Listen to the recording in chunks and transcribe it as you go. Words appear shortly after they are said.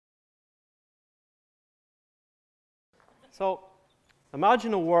So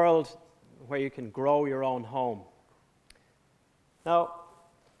imagine a world where you can grow your own home. Now,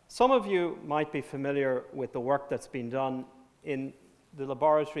 some of you might be familiar with the work that's been done in the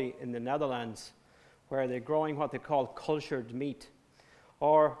laboratory in the Netherlands, where they're growing what they call cultured meat.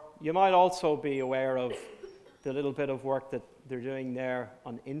 Or you might also be aware of the little bit of work that they're doing there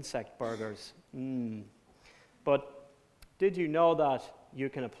on insect burgers. But did you know that you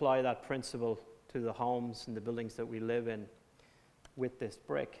can apply that principle to the homes and the buildings that we live in with this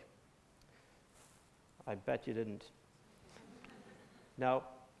brick? I bet you didn't. Now,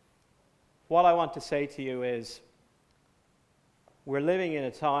 what I want to say to you is we're living in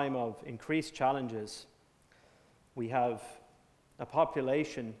a time of increased challenges. We have a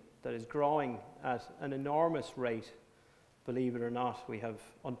population that is growing at an enormous rate, believe it or not. We have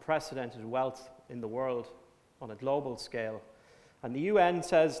unprecedented wealth in the world on a global scale. And the UN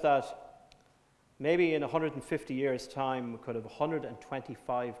says that maybe in 150 years' time, we could have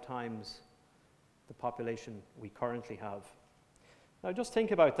 125 times the population we currently have. Now, just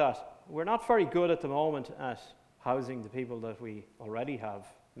think about that. We're not very good at the moment at housing the people that we already have.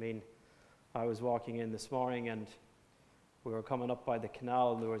 I mean, I was walking in this morning and we were coming up by the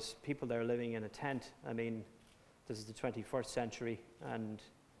canal and there was people there living in a tent. I mean, this is the 21st century and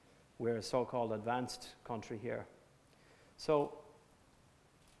we're a so-called advanced country here. So,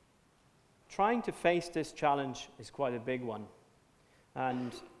 trying to face this challenge is quite a big one.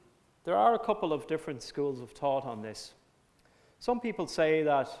 And there are a couple of different schools of thought on this. Some people say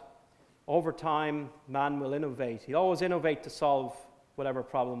that over time, man will innovate. He'll always innovate to solve whatever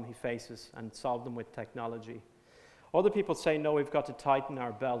problem he faces and solve them with technology. Other people say, no, we've got to tighten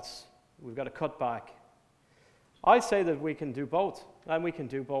our belts. We've got to cut back. I say that we can do both, and we can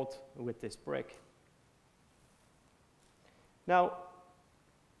do both with this brick. Now,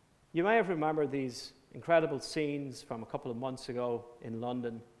 you may have remembered these incredible scenes from a couple of months ago in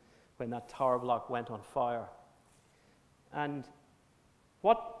London when that Terrablock went on fire. And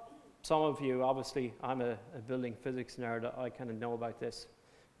what some of you, obviously I'm a building physics nerd, I kind of know about this,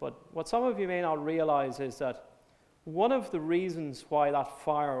 but what some of you may not realize is that one of the reasons why that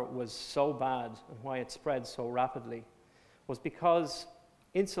fire was so bad and why it spread so rapidly was because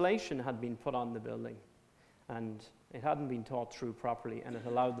insulation had been put on the building and it hadn't been thought through properly and it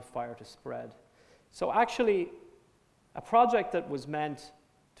allowed the fire to spread. So actually, a project that was meant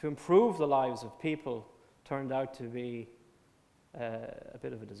to improve the lives of people turned out to be a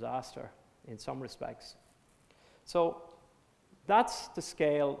bit of a disaster in some respects. So that's the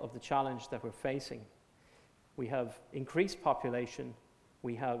scale of the challenge that we're facing. We have increased population.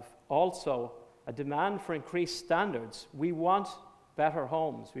 We have also a demand for increased standards. We want better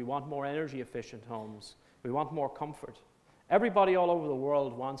homes. We want more energy efficient homes. We want more comfort. Everybody all over the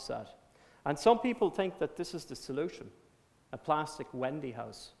world wants that. And some people think that this is the solution, a plastic Wendy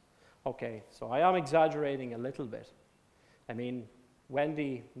house. Okay, so I am exaggerating a little bit. I mean,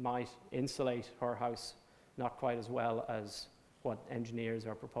 Wendy might insulate her house not quite as well as what engineers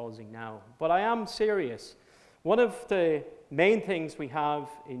are proposing now. But I am serious. One of the main things we have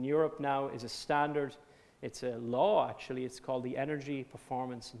in Europe now is a standard. It's a law, actually. It's called the Energy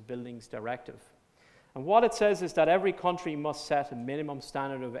Performance in Buildings Directive. And what it says is that every country must set a minimum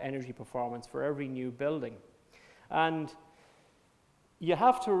standard of energy performance for every new building. And you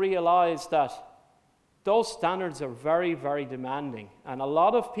have to realize that those standards are very, very demanding. And a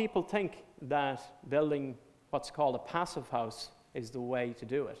lot of people think that building what's called a passive house is the way to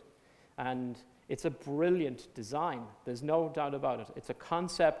do it. And it's a brilliant design. There's no doubt about it. It's a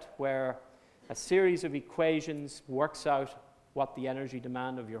concept where a series of equations works out what the energy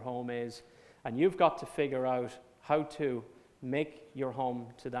demand of your home is. And you've got to figure out how to make your home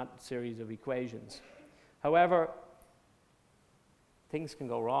to that series of equations. However, things can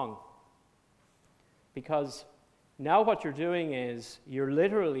go wrong. Because now what you're doing is you're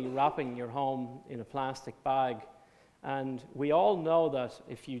literally wrapping your home in a plastic bag. And we all know that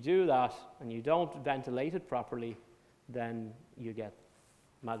if you do that and you don't ventilate it properly, then you get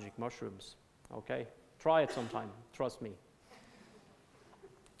magic mushrooms. Okay? Try it sometime, trust me.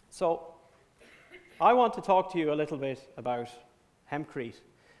 So, I want to talk to you a little bit about Hempcrete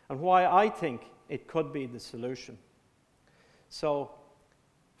and why I think it could be the solution. So,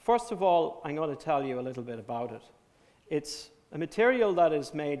 first of all, I'm going to tell you a little bit about it. It's a material that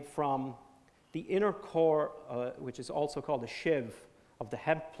is made from the inner core, which is also called the sheave of the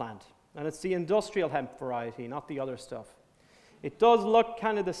hemp plant. And it's the industrial hemp variety, not the other stuff. It does look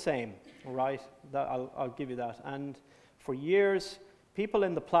kind of the same, right? I'll give you that. And for years, people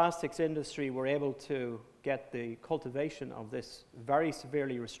in the plastics industry were able to get the cultivation of this very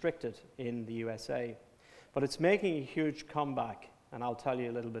severely restricted in the USA. But it's making a huge comeback, and I'll tell you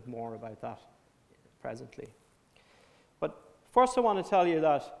a little bit more about that presently. But first I want to tell you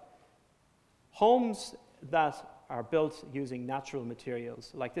that homes that are built using natural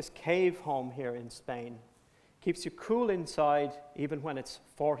materials, like this cave home here in Spain, keeps you cool inside even when it's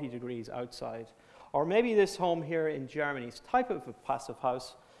 40 degrees outside. Or maybe this home here in Germany, it's type of a passive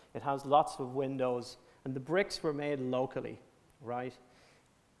house. It has lots of windows, and the bricks were made locally, right?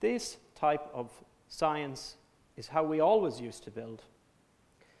 This type of science is how we always used to build.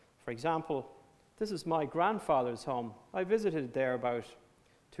 For example, this is my grandfather's home. I visited there about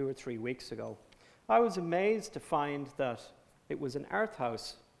 2 or 3 weeks ago. I was amazed to find that it was an earth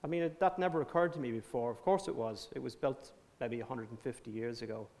house. I mean, that never occurred to me before. Of course it was. It was built maybe 150 years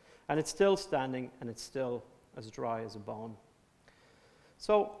ago. And it's still standing, and it's still as dry as a bone.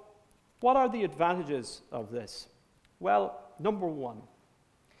 So, what are the advantages of this? Well, number one,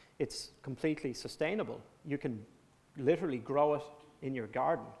 it's completely sustainable. You can literally grow it in your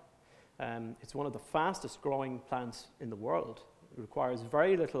garden. It's one of the fastest growing plants in the world. It requires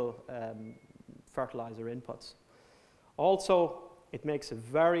very little fertilizer inputs. Also, it makes a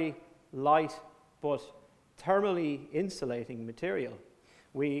very light but thermally insulating material.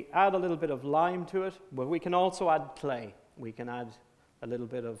 We add a little bit of lime to it, but we can also add clay. We can add a little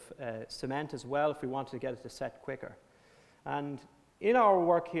bit of cement as well if we wanted to get it to set quicker. And in our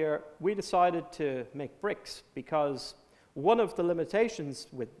work here, we decided to make bricks because one of the limitations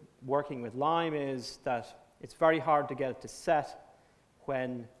with working with lime is that it's very hard to get it to set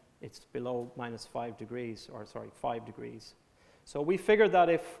when it's below -5 degrees, or sorry, 5 degrees. So we figured that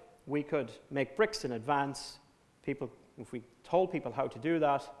if we could make bricks in advance, if we told people how to do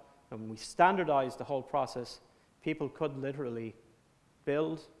that, and we standardized the whole process, people could literally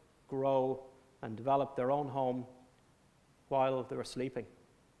build, grow, and develop their own home while they were sleeping.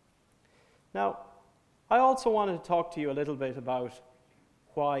 Now, I also wanted to talk to you a little bit about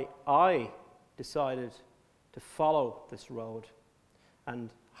why I decided to follow this road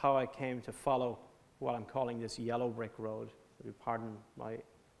and how I came to follow what I'm calling this yellow brick road. If you pardon my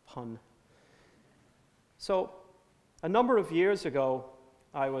pun. So, a number of years ago,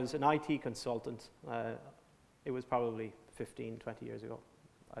 I was an IT consultant. It was probably 15, 20 years ago.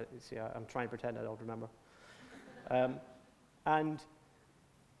 I'm trying to pretend I don't remember. And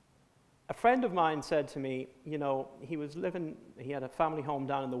a friend of mine said to me, you know, he had a family home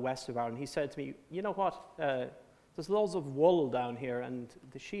down in the west of Ireland. He said to me, you know what, there's loads of wool down here and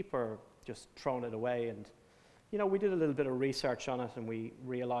the sheep are just throwing it away. And, you know, we did a little bit of research on it and we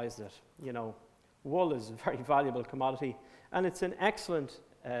realized that, you know, wool is a very valuable commodity and it's an excellent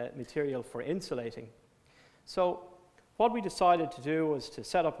material for insulating. So what we decided to do was to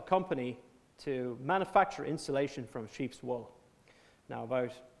set up a company to manufacture insulation from sheep's wool. Now,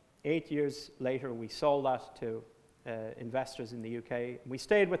 about 8 years later, we sold that to investors in the UK. We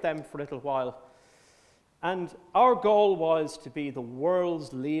stayed with them for a little while. And our goal was to be the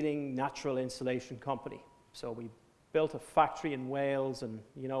world's leading natural insulation company. So we built a factory in Wales, and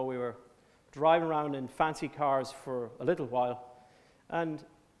you know, we were driving around in fancy cars for a little while. And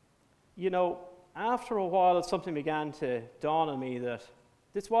you know, after a while, something began to dawn on me that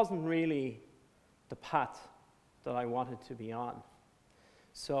this wasn't really the path that I wanted to be on.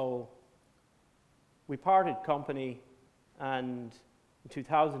 So we parted company, and in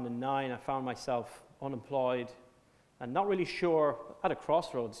 2009, I found myself unemployed and not really sure, at a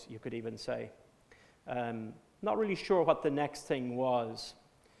crossroads, you could even say. Not really sure what the next thing was.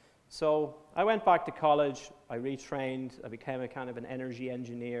 So I went back to college, I retrained, I became a kind of an energy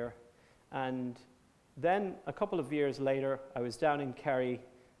engineer, and then a couple of years later, I was down in Kerry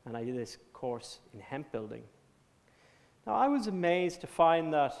and I did this course in hemp building. Now I was amazed to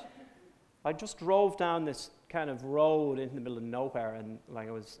find that I just drove down this kind of road in the middle of nowhere, and like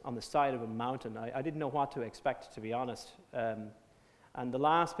I was on the side of a mountain. I didn't know what to expect, to be honest. And the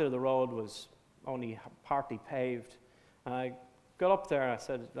last bit of the road was only partly paved. And I got up there and I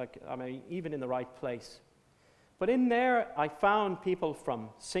said, like, am I even in the right place? But in there, I found people from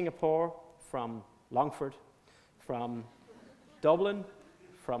Singapore, from Longford, from Dublin,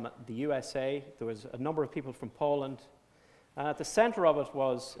 from the USA. There was a number of people from Poland. And at the center of it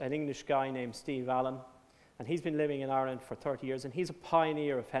was an English guy named Steve Allen. And he's been living in Ireland for 30 years. And he's a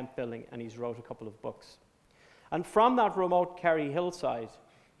pioneer of hemp building. And he's wrote a couple of books. And from that remote Kerry hillside,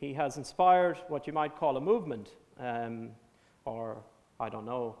 he has inspired what you might call a movement. Or, I don't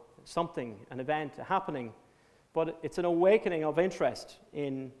know, something, an event, a happening. But it's an awakening of interest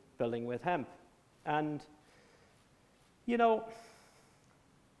in building with hemp. And, you know,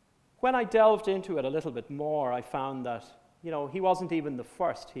 when I delved into it a little bit more, I found that, you know, he wasn't even the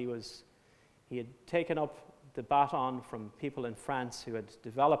first. He he had taken up the baton from people in France who had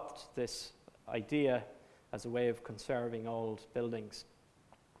developed this idea as a way of conserving old buildings.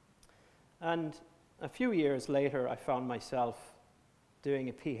 And a few years later, I found myself doing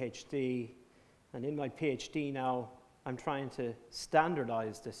a PhD, and in my PhD now, I'm trying to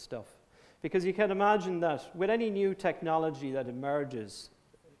standardize this stuff. Because you can imagine that with any new technology that emerges,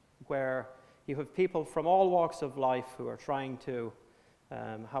 where you have people from all walks of life who are trying to,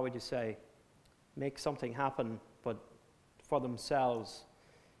 how would you say, make something happen, but for themselves,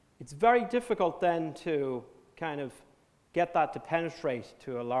 it's very difficult then to kind of get that to penetrate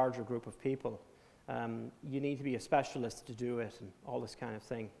to a larger group of people. You need to be a specialist to do it and all this kind of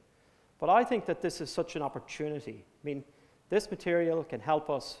thing. But I think that this is such an opportunity. I mean, this material can help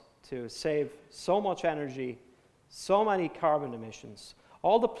us to save so much energy, so many carbon emissions.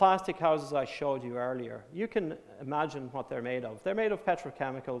 All the plastic houses I showed you earlier, you can imagine what they're made of. They're made of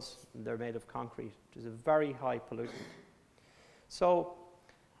petrochemicals, and they're made of concrete, which is a very high pollutant. So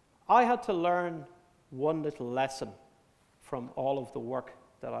I had to learn one little lesson from all of the work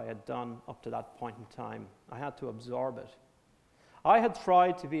that I had done up to that point in time. I had to absorb it. I had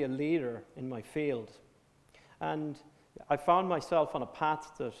tried to be a leader in my field, and I found myself on a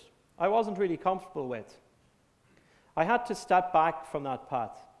path that I wasn't really comfortable with. I had to step back from that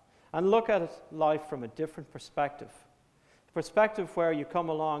path and look at life from a different perspective. The perspective where you come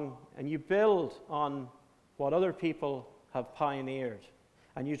along and you build on what other people have pioneered,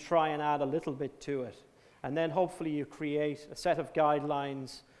 and you try and add a little bit to it. And then hopefully you create a set of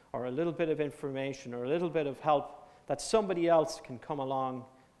guidelines or a little bit of information or a little bit of help that somebody else can come along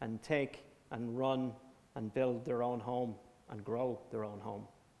and take and run and build their own home and grow their own home.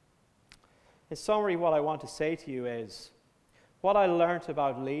 In summary, what I want to say to you is, what I learned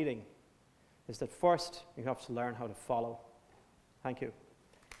about leading is that first you have to learn how to follow. Thank you.